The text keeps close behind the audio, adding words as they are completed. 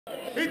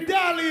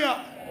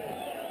Italia,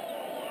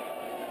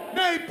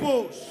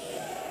 Naples,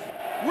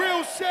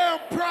 real sound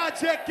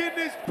project in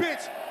this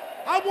bitch.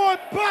 I want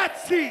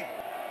Batsy.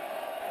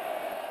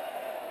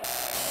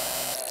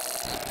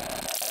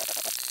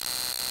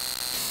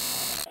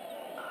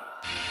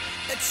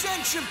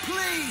 Attention,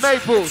 please.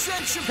 Naples,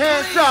 Attention,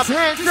 hands please. up,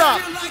 hands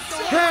up,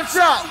 hands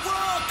up,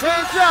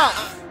 hands up.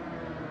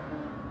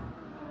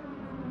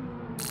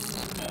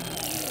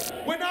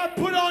 When I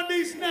put on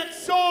these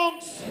next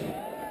songs,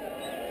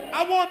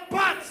 I want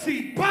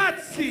Batsy,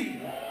 Batsy.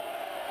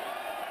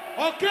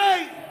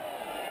 Okay?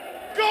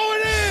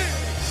 Going in.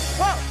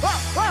 I'm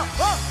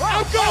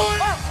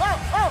going.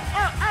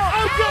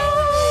 I'm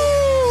going.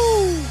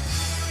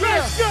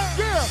 Let's go.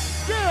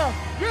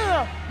 Yeah.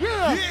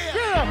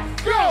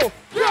 Go.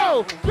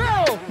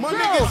 My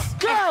niggas.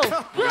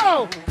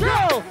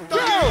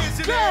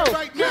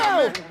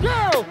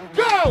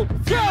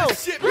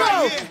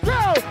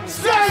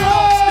 Say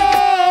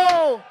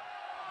ho!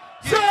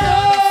 Say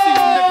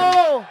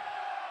ho!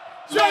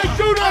 Say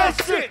do that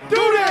shit. Do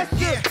that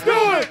shit. Do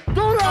it.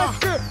 Do that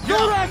shit. Do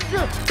that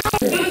shit.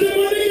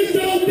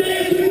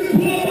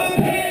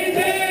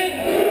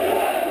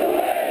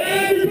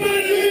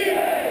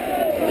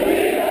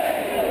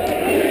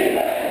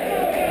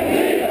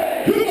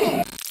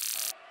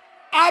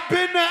 I've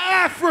been to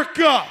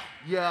Africa.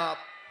 Yup.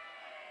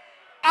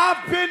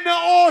 I've been to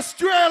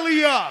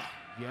Australia.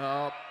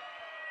 Yup.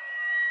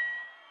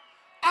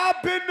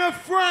 I've been to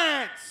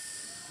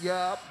France.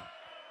 Yup.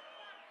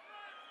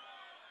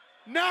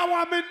 Now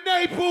I'm in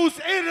Naples,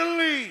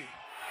 Italy.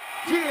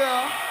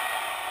 Yeah.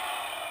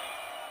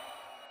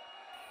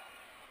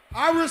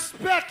 I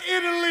respect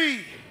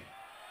Italy.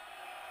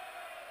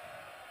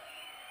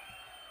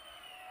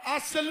 I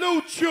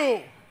salute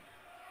you.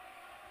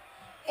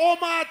 All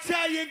my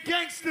Italian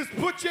gangsters,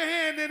 put your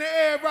hand in the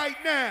air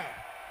right now.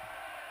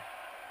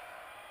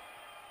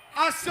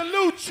 I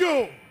salute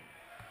you.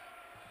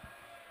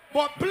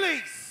 But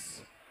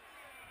please,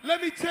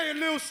 let me tell you a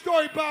little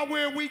story about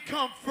where we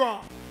come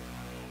from.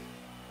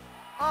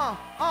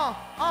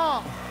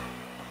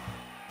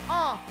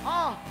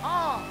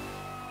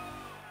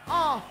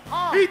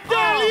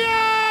 Italia!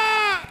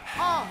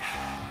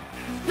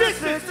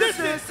 This is.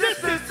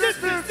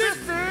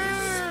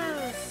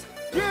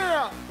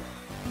 Yeah.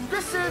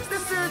 This is.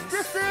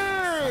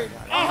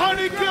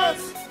 100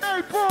 guns.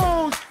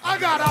 Naples. I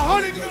got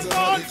 100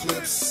 guns.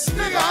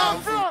 Nigga,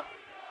 I'm from.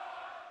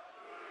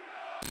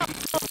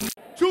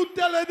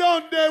 Tutte le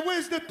donne.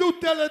 Where's the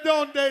tutte le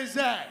donnes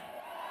at?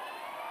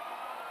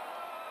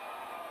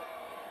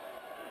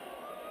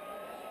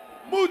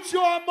 Mucho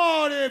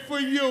amore for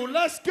you.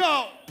 Let's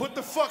go. Put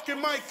the fucking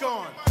mic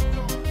on.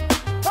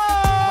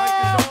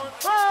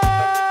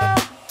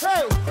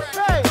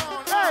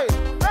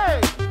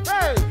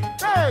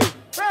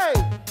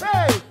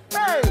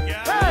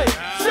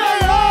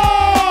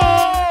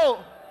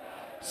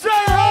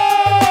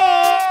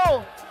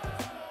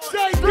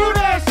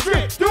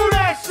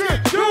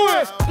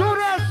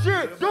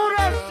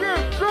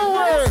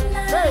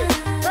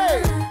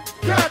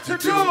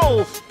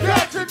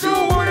 Got to do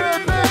with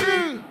it,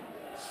 baby.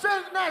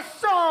 Sing that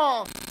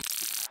song.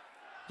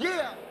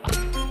 Yeah.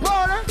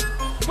 Rolling.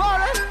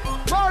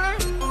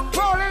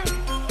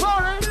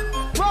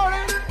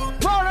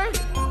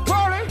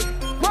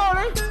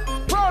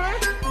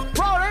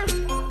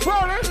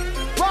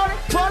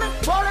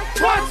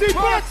 Boxy.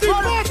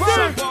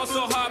 Ball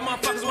so hard,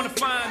 motherfuckers wanna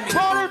find me.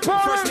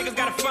 First niggas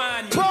gotta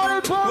find me.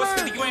 What's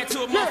 50 grand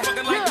to a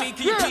motherfucker like me?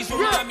 Can you please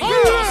remind me?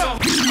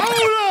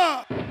 Hold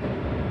up.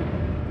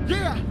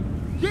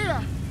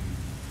 Yeah.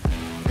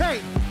 Hey.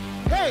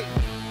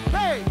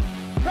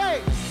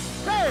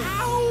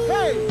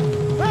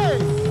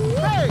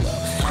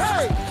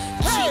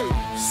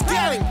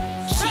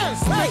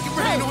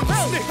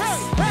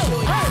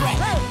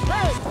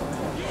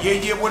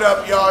 Yeah, what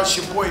up, y'all? It's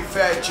your boy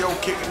Fat Joe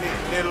kicking it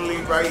in Italy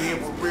right here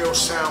with Real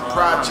Sound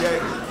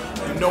Project.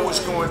 You know what's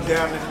going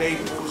down in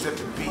Naples at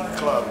the Beat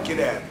Club. Get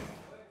at it.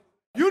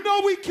 You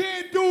know we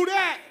can't do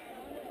that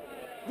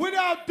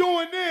without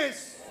doing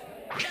this.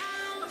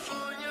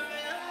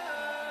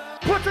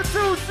 Put your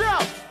twos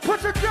up.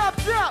 Put your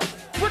dubs up.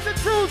 Put your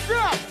twos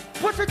up.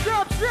 Put your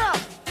dubs up.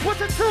 Put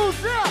your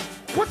twos up.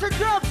 Put your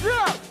dubs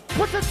up.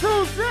 Put your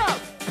twos up.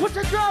 Put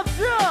your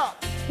dubs up.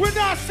 When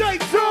I say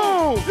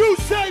do, you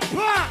say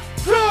pop.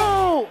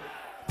 Do.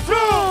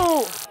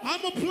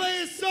 I'ma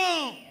play a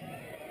song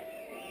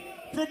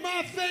from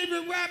my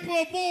favorite rapper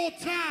of all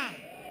time.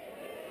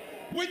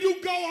 When you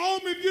go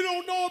home, if you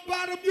don't know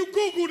about him, you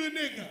Google the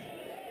nigga.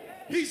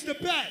 He's the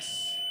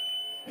best.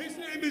 His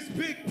name is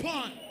Big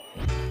Pun.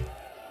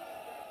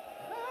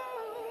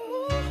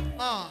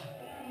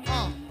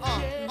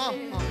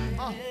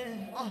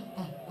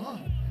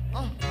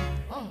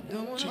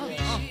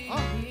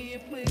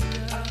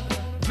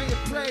 Be a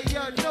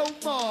player no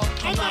more.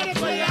 I'm not a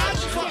player, I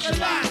just fuck a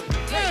lot.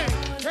 Hey.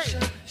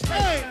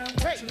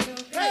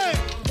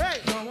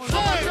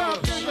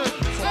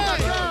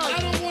 I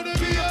don't wanna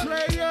be a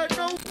player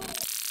no more.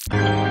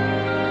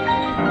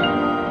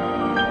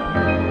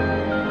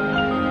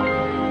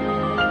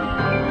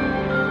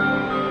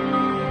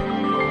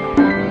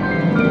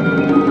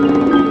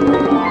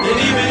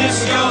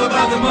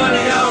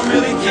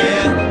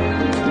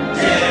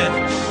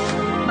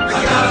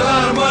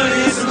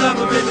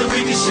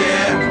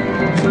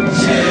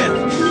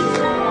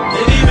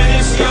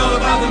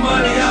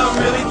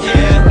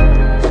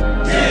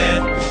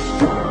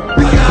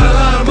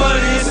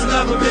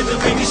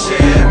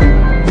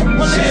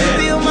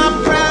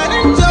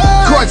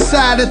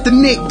 at the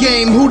Nick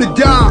game, who the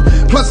Don?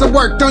 Plus I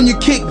worked on your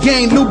kick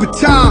game,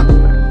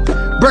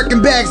 Louboutin.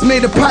 Birkin bags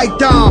made of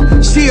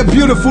python. She a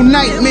beautiful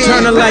nightmare.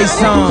 Turn the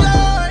lights on.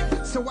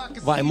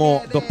 Vai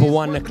mo, dopo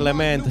One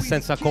Clement,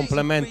 senza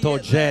complemento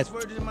jet.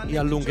 Io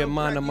allungo in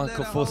mano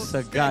manco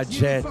fosse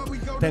gadget.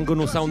 Tengo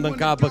un sound in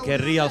capo che è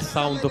Real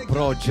Sound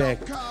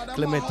Project.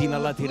 Clementina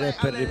la tira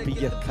per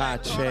ripiglia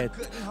caccet.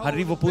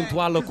 Arrivo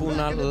puntuale con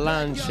una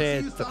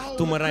lancetta.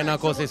 Tu mi rai una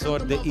cosa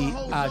esorde i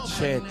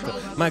accet.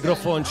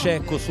 Microphone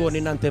cieco, suoni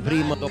in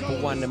anteprima. Dopo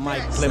One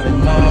Mike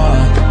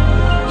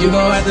Clementina. You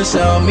gon' have to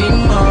show me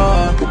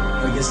more.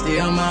 But you're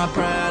still my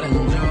pride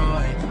and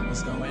joy.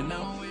 What's going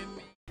on with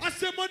me? I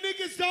said my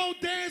niggas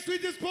don't dance, we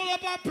just pull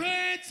up our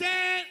pants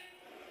and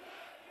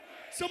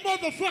some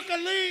motherfucker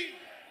leave.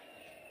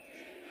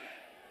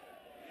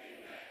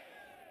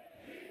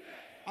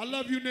 I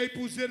love you,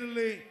 Naples,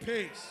 Italy.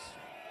 Peace.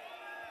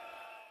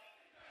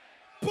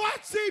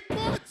 Party,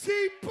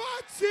 party,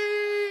 party.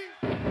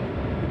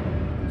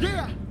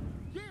 Yeah.